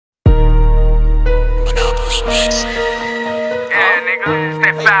some shit. Yeah, nigga, it's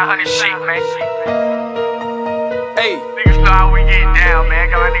that 500 shit, man. Hey, Niggas know how we get down, man.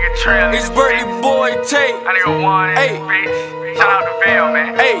 Got my nigga Trail. it's Berkley Boy Tay. My nigga One, Hey. bitch. Shout out to Vail,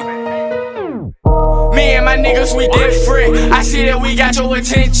 man. Hey, me and my niggas, we different. I see that we got your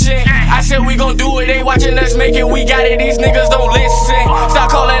attention. I said we gon' do it, they watching us make it. We got it, these niggas don't listen. Stop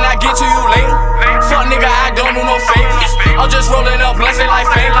calling, I get to you later. Fuck nigga, I don't do no favors. I'm just rolling up blessed like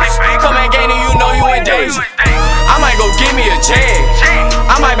famous. Come and gain it, you know you in danger. I might go give me a jag.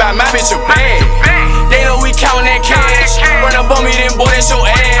 I might buy my bitch a bag. They know we countin' that cash. Run up on me, then boy, that's your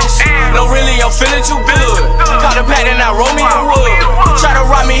ass. No, really, I'm feeling too good. Caught the pack, then I roll me a wood. Try to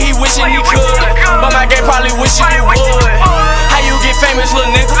rob me, he wishing he could. But my gang probably wishing he would. How you get famous, little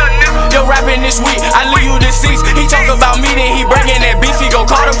nigga? Yo, rapping this week, I leave you deceased. He talk about me, then he bragging that beef. He gon'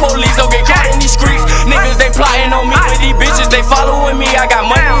 call the police, don't get caught in these streets. Niggas, they plotting on me with these bitches, they following me. I got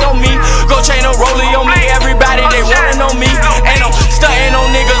money on me, go chain a rollie on me. Everybody, they wanna know me. And I'm stunting on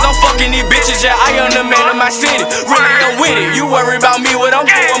niggas, I'm fucking these bitches. Yeah, I am the man of my city, really I'm with it. You worry about me, what I'm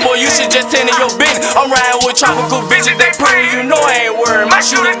doing, boy, you should just tend to your business. I'm riding with tropical bitches, they pretty, you know I ain't worried. My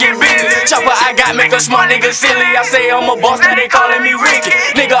shooters get busy. Chopper I got make a smart nigga silly. I say I'm a boss, now they calling me Ricky.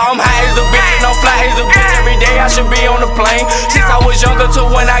 Nigga, I'm high as a bitch and I'm fly as a bitch. Every day I should be on the plane. Since I was younger to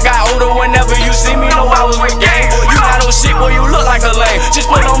when I got older, whenever you see me, know I was with gang. You got no shit, boy, you look like a lame. Just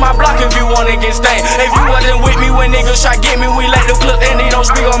put on my block if you wanna get stained. If you wasn't with me when niggas try get me, we let them clip and they don't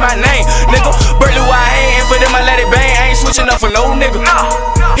speak on my name. Nigga, Berkley Boy Tay, and for them I let it bang. I ain't switching up for no nigga.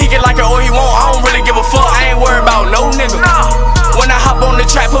 He can like it or he won't, I don't really give a fuck. I ain't worried about no nigga. When I hop on the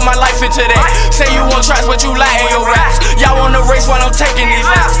track, put my life into that. Say you want tracks, but you lie in your raps. Y'all wanna race while I'm taking these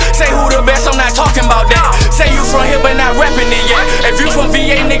laps. Say who the best, I'm not talking about that. Say you from here, but not rapping it yet. If you from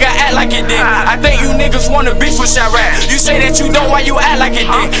VA, nigga, act like it did. I think you niggas wanna beef with Chirac. You say that you don't, why you act like it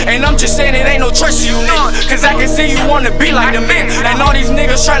did? And I'm just saying it ain't no trust to you niggas. Cause I can see you wanna be like the men. And all these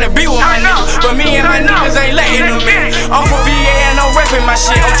niggas tryna be with my niggas. But me and my niggas ain't letting them in. I'm from VA and I'm rapping my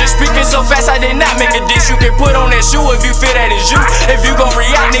shit. I'm just speaking so fast, I did not make a diss. You can put on that shoe if you feel that is you. If you gon'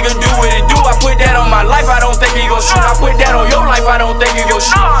 react, nigga, do what it do. I put that on my life, I don't think he gon' shoot. I put that on your life, I don't think he gon'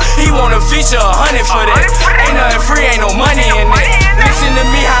 shoot. He wanna feature 100 for that. Ain't nothing free, ain't no money in it. Listen to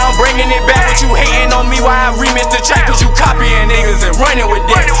me, how I'm bringing it back. But you hating on me, why I remix the track? Cause you copying niggas and running with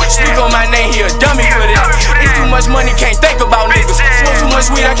that. Speak on my name, he a dummy for that. It's too much money, can't think about niggas. Smoke too much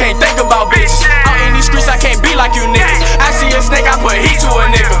weed, I can't think about bitches. Out in these streets, I can't be like you niggas. I see a snake, I put heat to a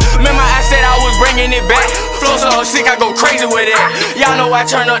nigga. Remember I said I was bringing it back. Flow so sick, I go crazy with it. Y'all know I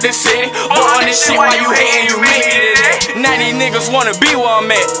turn up this city. But on this shit, why you hating, you make me to that. Now these niggas wanna be where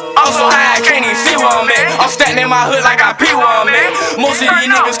I'm at. I'm so high, I can't even see where I'm at. I'm standing in my hood like I pee where I'm at. Most of these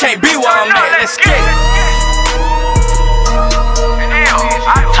niggas can't be where I'm at. Let's get it. Damn,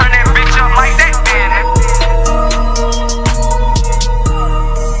 I turn that bitch up like that, man.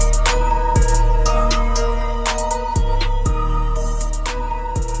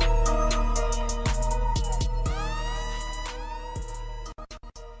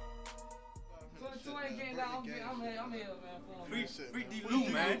 I'm here, man. Free D-Lou,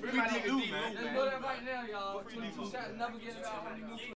 man. Free my nigga D-Lou, man. Let's go that right now, y'all. 22 shots, never get it out.